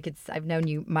seems like I've known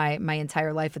you my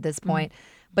entire life at this point.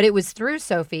 But it was through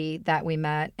Sophie that we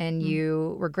met, and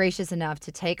you were gracious enough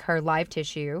to take her live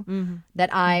tissue that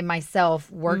I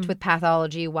myself worked with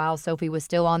pathology while Sophie was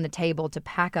still on the table to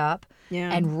pack up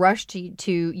and rush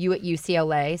to you at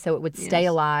UCLA so it would stay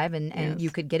alive and you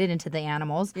could get it into the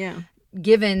animals. Yeah.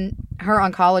 given her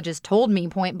oncologist told me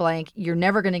point blank, you're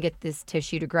never going to get this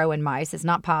tissue to grow in mice. It's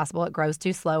not possible. It grows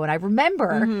too slow. And I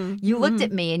remember you looked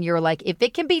at me and you were like, if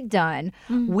it can be done,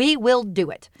 we will do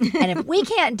it. And if we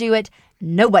can't do it,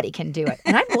 nobody can do it.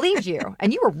 And I believed you.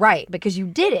 And you were right because you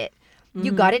did it.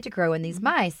 You got it to grow in these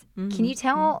mice. Can you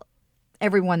tell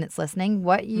everyone that's listening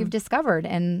what you've discovered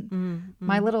in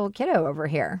my little kiddo over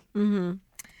here?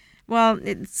 Well,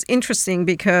 it's interesting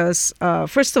because,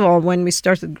 first of all, when we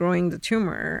started growing the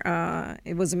tumor,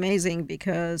 it was amazing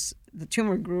because the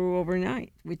tumor grew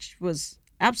overnight, which was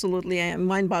absolutely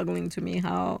mind-boggling to me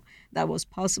how that was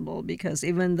possible, because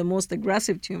even the most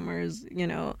aggressive tumors,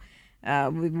 it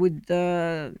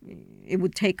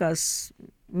would take us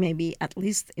maybe at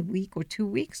least a week or 2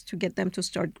 weeks to get them to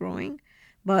start growing.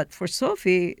 But for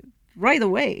Sophie, right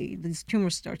away, these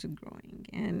tumors started growing,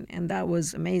 and that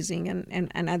was amazing.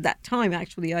 And at that time,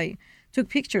 actually, I took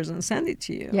pictures and sent it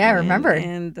to you. Yeah, I remember.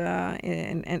 And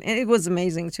it was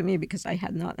amazing to me because I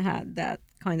had not had that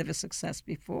kind of a success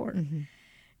before.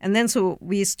 And then so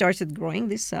we started growing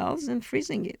these cells and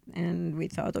freezing it. And we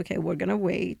thought, okay, we're going to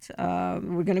wait.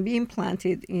 We're going to be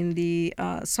implanted in the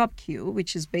sub-Q,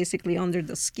 which is basically under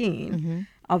the skin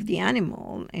of the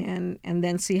animal, and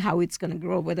then see how it's going to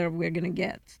grow, whether we're going to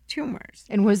get tumors.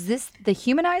 And was this the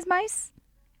humanized mice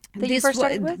that you first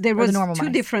started with? There was the normal two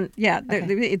mice? different,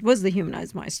 it was the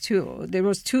humanized mice too. There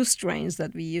was 2 strains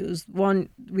that we used. One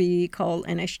we call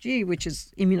NSG, which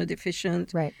is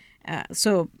immunodeficient. Right.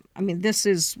 So, I mean, this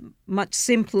is much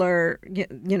simpler,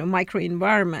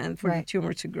 microenvironment for the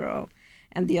tumor to grow.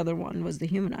 And the other one was the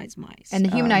humanized mice. And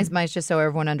the humanized mice, just so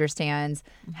everyone understands,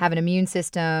 have an immune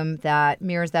system that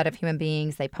mirrors that of human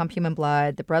beings. They pump human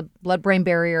blood. The blood-brain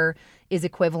barrier is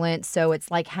equivalent. So it's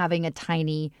like having a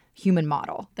tiny human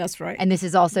model. That's right. And this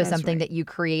is also something that you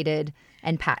created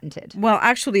and patented. Well,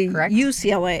 actually, correct?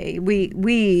 UCLA,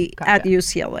 we at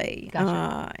UCLA.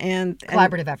 And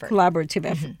collaborative effort. Collaborative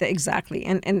effort, exactly.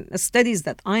 And the studies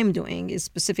that I'm doing is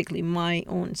specifically my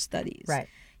own studies. Right.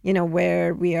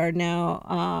 Where we are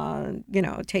now,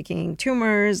 taking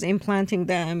tumors, implanting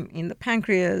them in the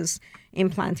pancreas,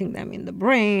 implanting them in the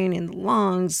brain, in the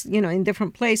lungs, in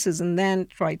different places, and then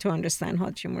try to understand how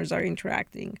tumors are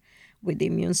interacting with the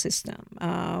immune system,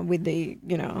 with the,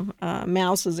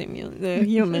 mouse's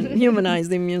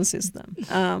humanized immune system.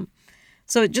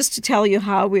 So just to tell you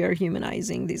how we are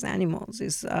humanizing these animals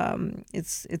is,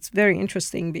 it's very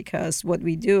interesting, because what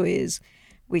we do is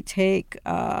we take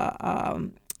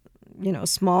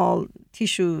small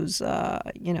tissues,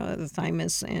 the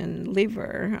thymus and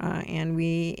liver, and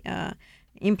we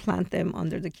implant them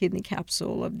under the kidney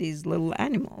capsule of these little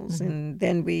animals. And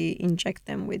then we inject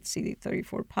them with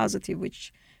CD34 positive,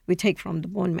 which we take from the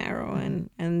bone marrow,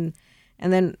 and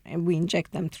then we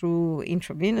inject them through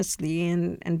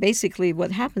intravenously. And basically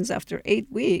what happens after 8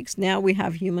 weeks, now we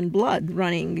have human blood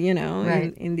running,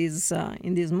 in these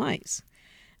mice.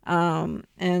 And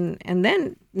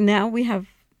then now we have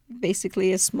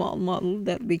basically a small model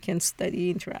that we can study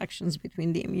interactions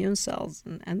between the immune cells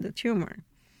and the tumor.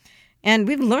 And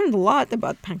we've learned a lot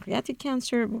about pancreatic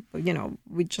cancer.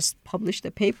 We just published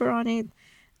a paper on it.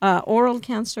 Oral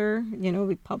cancer,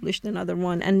 we published another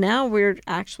one. And now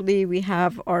we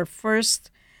have our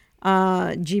first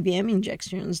GBM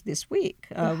injections this week.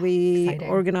 We exciting.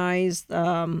 Organized,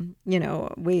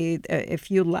 with a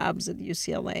few labs at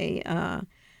UCLA,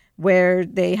 where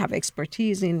they have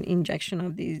expertise in injection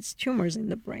of these tumors in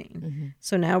the brain.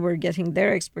 So now we're getting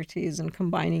their expertise and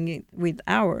combining it with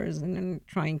ours, and then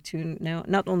trying to now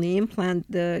not only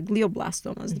implant the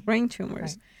glioblastomas, the brain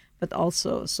tumors, but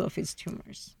also Sophie's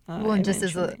tumors. Well, and just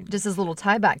as a little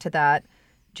tie back to that,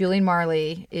 Julian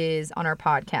Marley is on our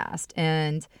podcast,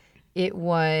 and it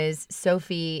was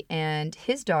Sophie and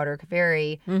his daughter,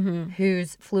 Kaveri,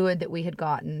 whose fluid that we had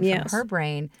gotten from her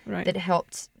brain that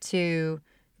helped to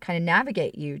kind of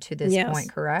navigate you to this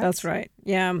point, correct? That's right.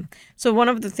 Yeah. So one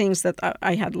of the things that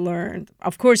I had learned,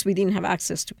 of course, we didn't have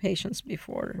access to patients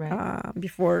before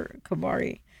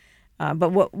Kaveri.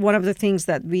 But one of the things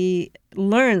that we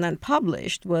learned and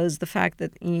published was the fact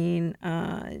that in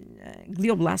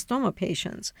glioblastoma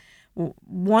patients,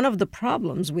 one of the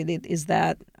problems with it is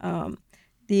that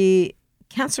the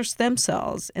cancer stem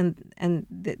cells and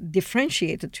the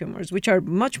differentiated tumors, which are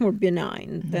much more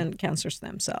benign than cancer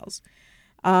stem cells,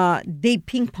 they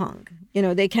ping pong.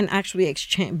 They can actually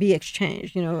be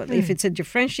exchanged. If it's a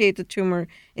differentiated tumor,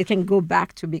 it can go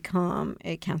back to become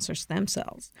a cancer stem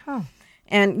cells. Oh.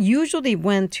 And usually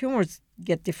when tumors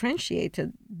get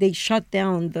differentiated, they shut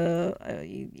down the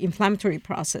inflammatory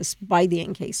process by the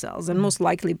NK cells, and most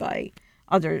likely by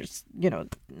others,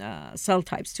 cell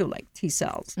types too, like T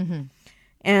cells.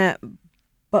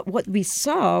 But what we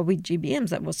saw with GBMs,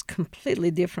 that was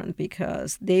completely different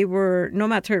because they were, no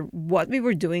matter what we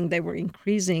were doing, they were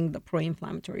increasing the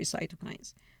pro-inflammatory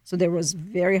cytokines. So there was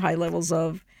very high levels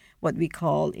of what we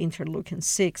call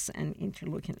interleukin-6 and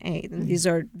interleukin-8. And these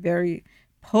are very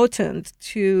potent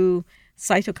two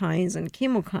cytokines and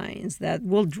chemokines that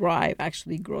will drive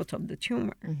actually growth of the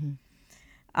tumor.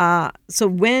 So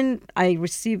when I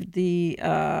received the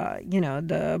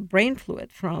brain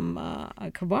fluid from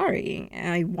Kavari,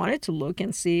 I wanted to look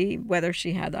and see whether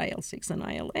she had IL-6 and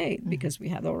IL-8 because we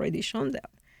had already shown that.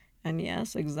 And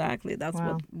yes, exactly. That's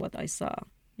what I saw,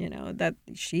 that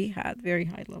she had very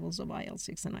high levels of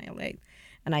IL-6 and IL-8.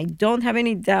 And I don't have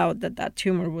any doubt that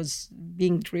tumor was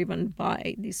being driven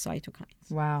by these cytokines.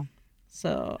 Wow.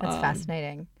 So that's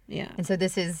fascinating. Yeah. And so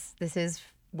this is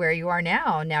where you are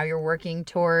now. Now you're working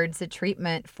towards a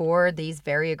treatment for these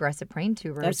very aggressive brain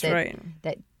tumors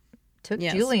that took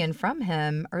Julian from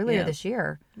him earlier this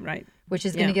year. Right. Which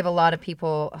is going to give a lot of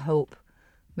people hope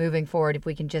moving forward if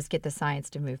we can just get the science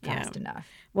to move fast enough.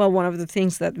 Well, one of the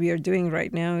things that we are doing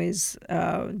right now is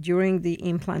during the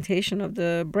implantation of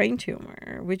the brain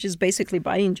tumor, which is basically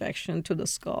by injection to the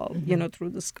skull, through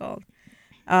the skull,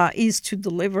 is to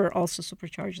deliver also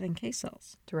supercharged NK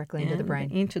cells. Directly into the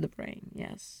brain. Into the brain,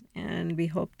 yes. And we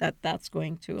hope that that's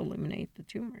going to eliminate the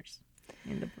tumors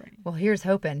in the brain. Well, here's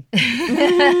hoping.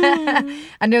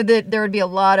 I know that there would be a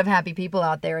lot of happy people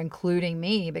out there, including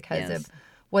me, because of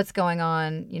what's going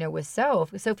on, with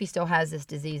Sophie still has this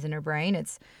disease in her brain.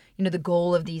 It's, the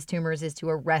goal of these tumors is to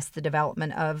arrest the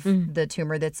development of the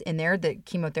tumor that's in there. The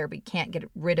chemotherapy can't get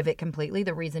rid of it completely.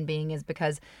 The reason being is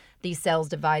because these cells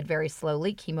divide very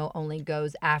slowly. Chemo only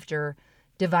goes after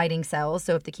dividing cells.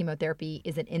 So if the chemotherapy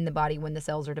isn't in the body when the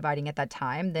cells are dividing at that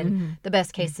time, then the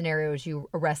best case scenario is you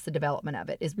arrest the development of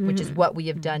it, which is what we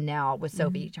have done now with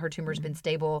Sophie. Her tumor's been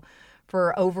stable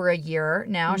for over a year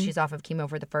now. She's off of chemo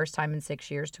for the first time in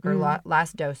 6 years. Took her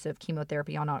last dose of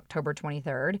chemotherapy on October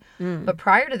 23rd. But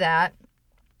prior to that,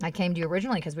 I came to you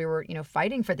originally because we were,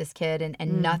 fighting for this kid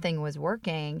and nothing was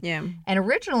working. Yeah. And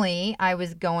originally I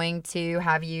was going to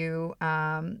have you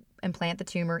implant the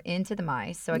tumor into the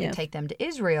mice so I could take them to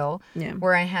Israel,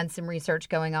 where I had some research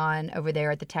going on over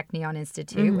there at the Technion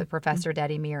Institute with Professor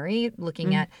Dedi Miri,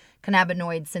 looking at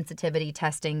cannabinoid sensitivity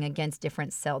testing against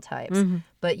different cell types.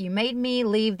 But you made me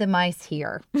leave the mice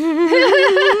here. Do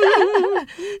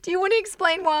you want to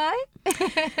explain why?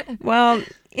 Well,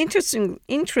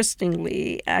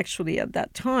 interestingly, actually, at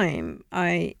that time,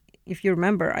 if you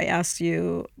remember, I asked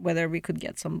you whether we could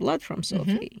get some blood from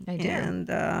Sophie. I did.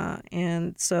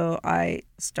 And so I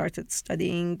started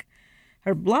studying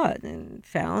her blood and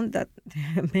found that,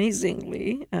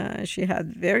 amazingly, she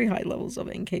had very high levels of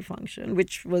NK function,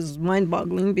 which was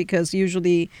mind-boggling because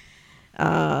usually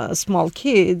small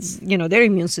kids, their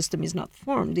immune system is not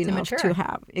formed enough to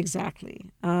have. Exactly.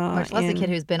 Much less a kid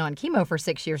who's been on chemo for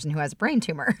 6 years and who has a brain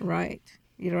tumor. Right.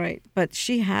 You're right. But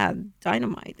she had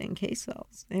dynamite NK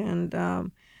cells. And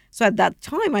so at that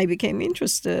time, I became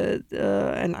interested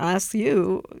and asked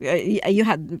you. You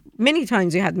had many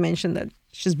times you had mentioned that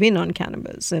she's been on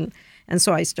cannabis. And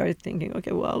so I started thinking,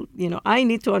 okay, well, I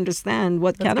need to understand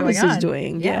what cannabis is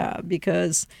doing. Yeah,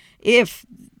 because if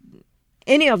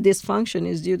any of this function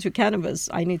is due to cannabis,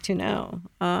 I need to know.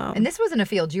 And this wasn't a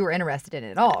field you were interested in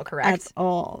at all, correct? At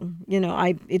all.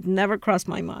 It never crossed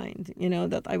my mind,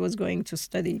 that I was going to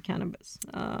study cannabis.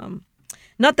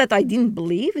 Not that I didn't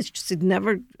believe, it's just it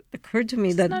never occurred to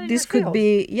me that this could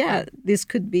be, this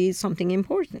could be something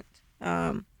important.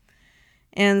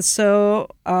 And so,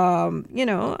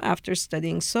 after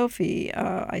studying Sophie,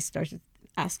 I started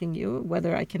asking you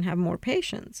whether I can have more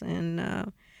patients.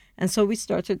 And so we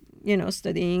started,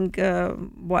 studying,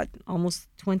 almost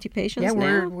 20 patients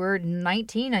now? We're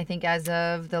 19, I think, as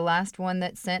of the last one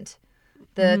that sent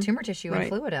the tumor tissue and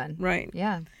fluid in. Right.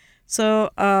 Yeah.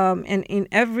 So, and in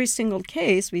every single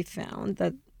case, we found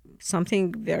that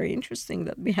something very interesting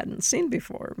that we hadn't seen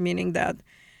before, meaning that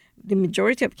the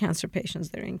majority of cancer patients,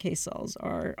 their NK cells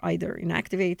are either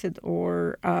inactivated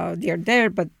or they're there,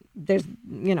 but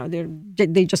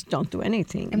they just don't do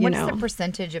anything. And what's the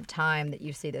percentage of time that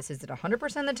you see this? Is it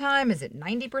 100% of the time? Is it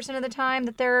 90% of the time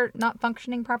that they're not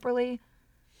functioning properly?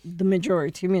 The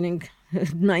majority, meaning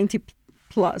 90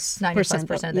 plus 90%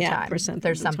 of the time.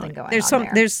 There's something going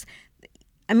on there.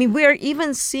 We are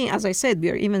even seeing, as I said,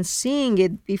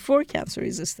 it before cancer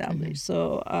is established.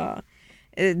 So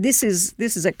this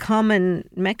is a common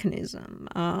mechanism.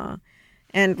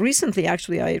 And recently,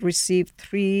 actually, I received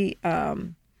 3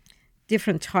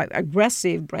 different type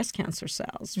aggressive breast cancer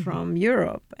cells from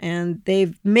Europe, and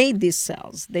they've made these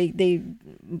cells. They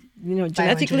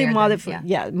genetically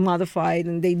modified,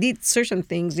 and they did certain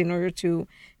things in order to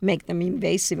make them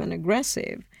invasive and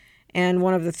aggressive. And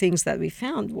one of the things that we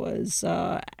found was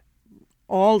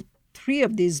all three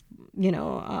of these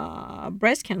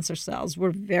breast cancer cells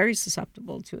were very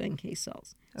susceptible to NK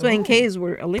cells. So NKs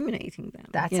were eliminating them.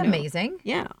 That's amazing.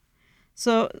 Yeah.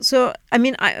 So I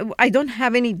mean, I don't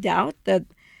have any doubt that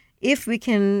if we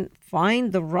can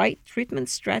find the right treatment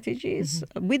strategies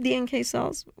with the NK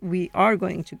cells, we are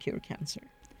going to cure cancer.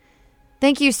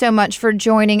 Thank you so much for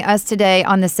joining us today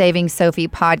on the Saving Sophie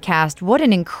podcast. What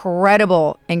an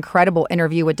incredible, incredible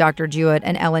interview with Dr. Jewett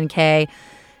and Ellen Kay.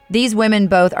 These women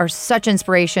both are such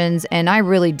inspirations, and I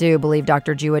really do believe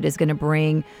Dr. Jewett is going to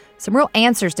bring some real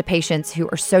answers to patients who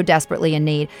are so desperately in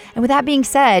need. And with that being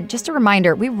said, just a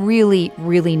reminder, we really,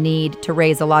 really need to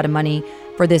raise a lot of money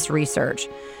for this research.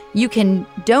 You can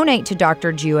donate to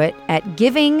Dr. Jewett at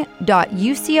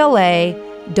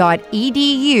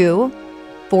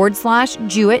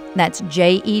giving.ucla.edu/Jewett. That's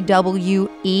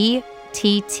JEWETT.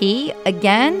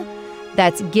 Again,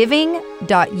 that's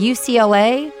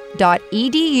giving.ucla.edu/Jewett.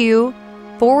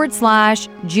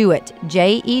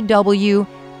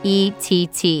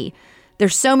 JEWETT.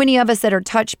 There's so many of us that are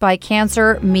touched by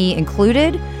cancer, me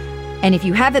included. And if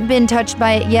you haven't been touched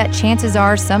by it yet, chances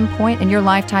are some point in your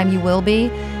lifetime you will be.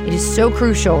 It is so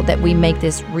crucial that we make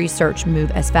this research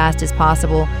move as fast as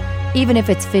possible. Even if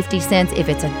it's 50 cents, if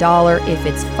it's $1, if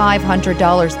it's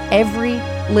 $500, every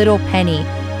little penny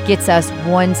gets us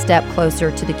one step closer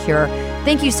to the cure.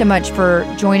 Thank you so much for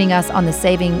joining us on the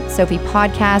Saving Sophie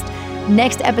podcast.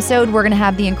 Next episode, we're going to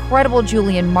have the incredible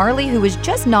Julian Marley, who was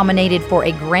just nominated for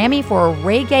a Grammy for a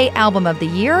Reggae Album of the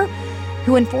Year,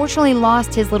 who unfortunately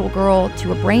lost his little girl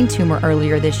to a brain tumor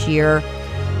earlier this year.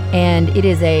 And it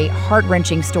is a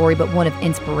heart-wrenching story, but one of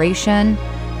inspiration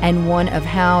and one of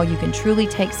how you can truly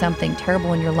take something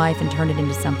terrible in your life and turn it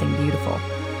into something beautiful.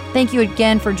 Thank you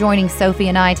again for joining Sophie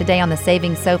and I today on the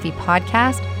Saving Sophie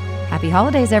podcast. Happy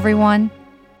holidays, everyone.